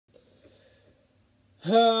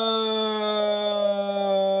Why?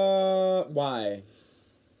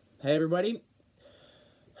 Hey everybody.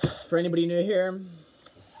 For anybody new here,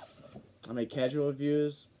 I make casual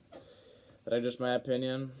reviews that are just my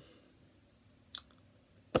opinion.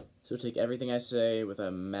 So take everything I say with a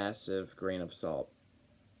massive grain of salt.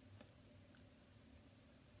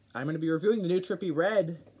 I'm going to be reviewing the new Trippie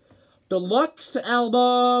Red Deluxe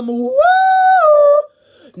album. Woo!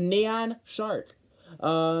 Neon Shark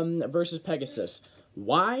versus Pegasus.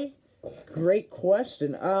 Why? Great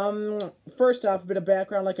question. First off, a bit of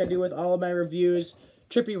background like I do with all of my reviews.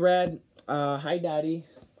 Trippie Red. Hi, Daddy.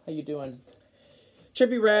 How you doing?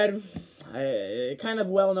 Trippie Red, kind of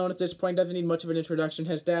well known at this point, doesn't need much of an introduction,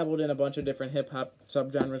 has dabbled in a bunch of different hip-hop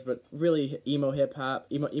subgenres, but really emo hip-hop,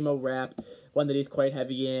 emo rap, one that he's quite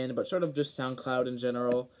heavy in, but sort of just SoundCloud in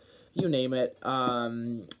general, you name it.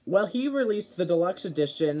 Well, he released the deluxe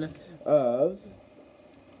edition of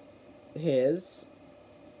his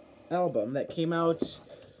album that came out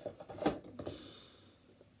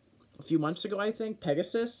a few months ago, I think,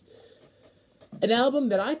 Pegasus. An album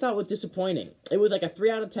that I thought was disappointing. It was like a 3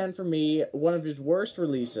 out of 10 for me, one of his worst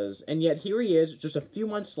releases, and yet here he is, just a few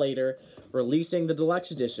months later, releasing the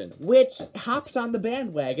deluxe edition, which hops on the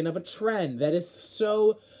bandwagon of a trend that is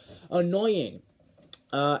so annoying.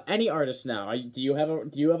 Any artist now, do you have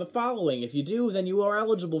a following? If you do, then you are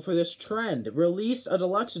eligible for this trend. Release a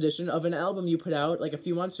deluxe edition of an album you put out like a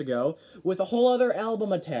few months ago with a whole other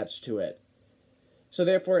album attached to it. So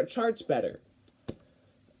therefore it charts better.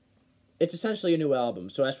 It's essentially a new album,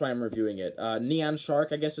 so that's why I'm reviewing it. Neon Shark,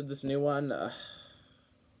 I guess, is this new one.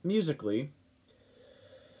 Musically,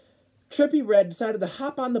 Trippie Red decided to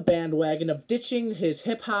hop on the bandwagon of ditching his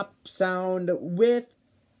hip-hop sound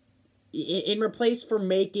in replace for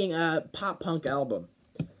making a pop-punk album.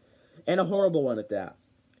 And a horrible one at that.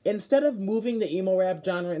 Instead of moving the emo rap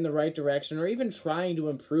genre in the right direction, or even trying to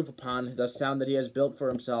improve upon the sound that he has built for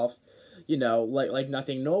himself, you know, like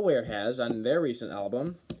Nothing Nowhere has on their recent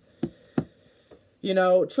album, you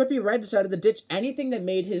know, Trippie Red decided to ditch anything that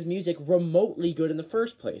made his music remotely good in the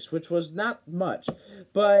first place, which was not much.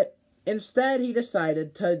 But instead, he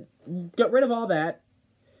decided to get rid of all that,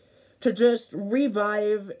 to just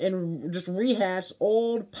revive and just rehash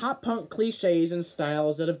old pop-punk cliches and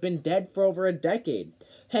styles that have been dead for over a decade.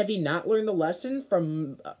 Have he not learned the lesson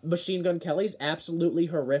from Machine Gun Kelly's absolutely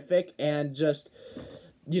horrific and just,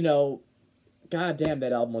 you know, goddamn,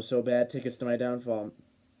 that album was so bad, Tickets to My Downfall.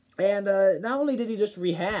 And not only did he just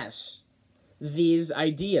rehash these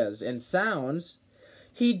ideas and sounds,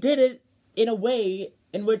 he did it in a way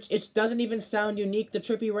in which it doesn't even sound unique to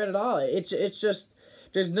Trippie Red at all. It's just,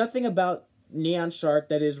 there's nothing about Neon Shark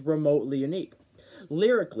that is remotely unique.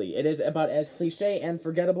 Lyrically, it is about as cliche and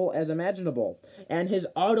forgettable as imaginable. And his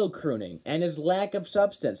auto-crooning and his lack of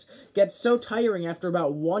substance gets so tiring after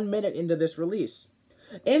about 1 minute into this release.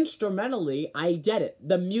 Instrumentally, I get it.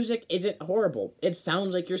 The music isn't horrible. It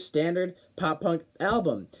sounds like your standard pop-punk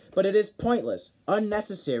album. But it is pointless,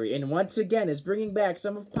 unnecessary, and once again is bringing back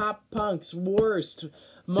some of pop-punk's worst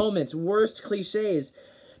moments, worst cliches,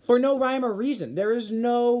 for no rhyme or reason. There is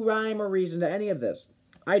no rhyme or reason to any of this.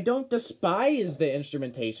 I don't despise the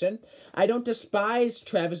instrumentation. I don't despise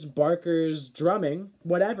Travis Barker's drumming.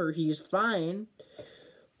 Whatever, he's fine.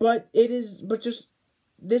 But this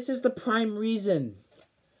is the prime reason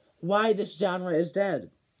why this genre is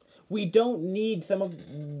dead. We don't need some of,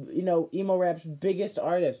 you know, emo rap's biggest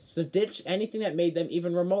artists to ditch anything that made them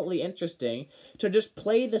even remotely interesting, to just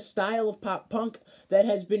play the style of pop punk that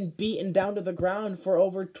has been beaten down to the ground for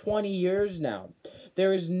over 20 years now.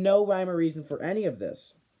 There is no rhyme or reason for any of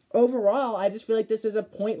this. Overall, I just feel like this is a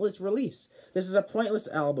pointless release. This is a pointless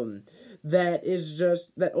album that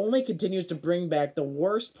only continues to bring back the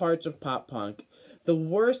worst parts of pop punk, the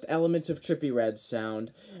worst elements of Trippie Red's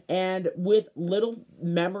sound, and with there's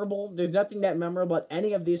nothing that memorable about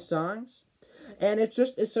any of these songs, and it's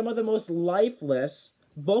some of the most lifeless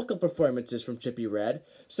vocal performances from Trippie Red,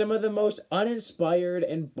 some of the most uninspired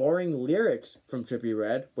and boring lyrics from Trippie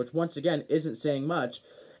Red, which once again isn't saying much,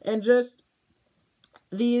 and just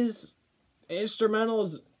these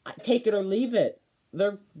instrumentals, take it or leave it.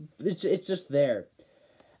 It's just there.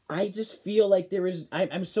 I just feel like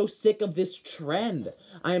I'm so sick of this trend.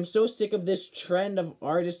 I am so sick of this trend of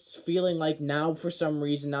artists feeling like now, for some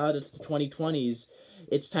reason, now that it's the 2020s,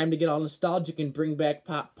 it's time to get all nostalgic and bring back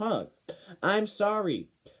pop punk. I'm sorry.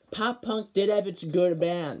 Pop punk did have its good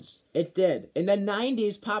bands. It did. In the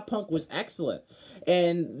 90s, pop punk was excellent.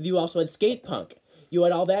 And you also had skate punk. You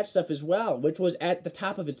had all that stuff as well, which was at the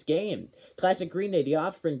top of its game. Classic Green Day, The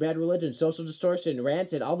Offspring, Bad Religion, Social Distortion,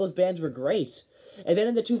 Rancid, all those bands were great. And then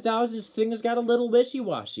in the 2000s, things got a little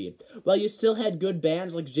wishy-washy. While you still had good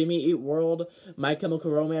bands like Jimmy Eat World, My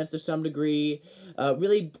Chemical Romance to some degree,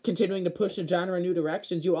 really continuing to push the genre in new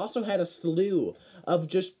directions, you also had a slew of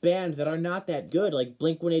just bands that are not that good, like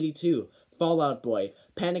Blink-182, Fall Out Boy,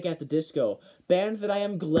 Panic at the Disco, bands that I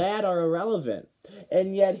am glad are irrelevant.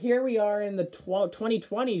 And yet here we are in the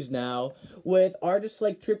 2020s now with artists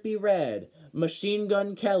like Trippie Redd, Machine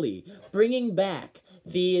Gun Kelly, bringing back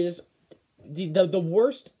the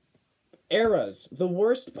worst eras, the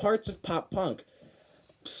worst parts of pop punk,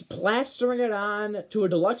 plastering it on to a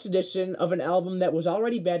deluxe edition of an album that was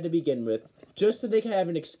already bad to begin with, just so they can have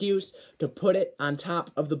an excuse to put it on top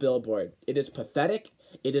of the Billboard. It is pathetic,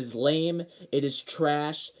 it is lame, it is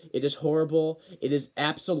trash, it is horrible, it is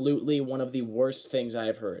absolutely one of the worst things I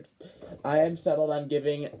have heard. I am settled on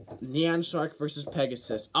giving Neon Shark vs.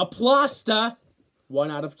 Pegasus a plasta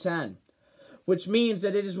 1 out of 10. Which means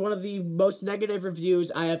that it is one of the most negative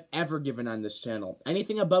reviews I have ever given on this channel.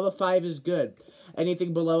 Anything above a 5 is good.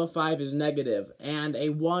 Anything below a 5 is negative. And a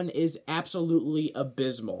 1 is absolutely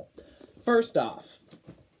abysmal. First off,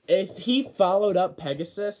 if he followed up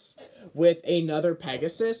Pegasus with another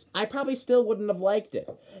Pegasus, I probably still wouldn't have liked it.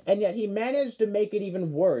 And yet he managed to make it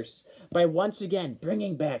even worse by once again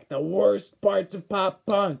bringing back the worst parts of pop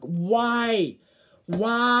punk. Why? Why?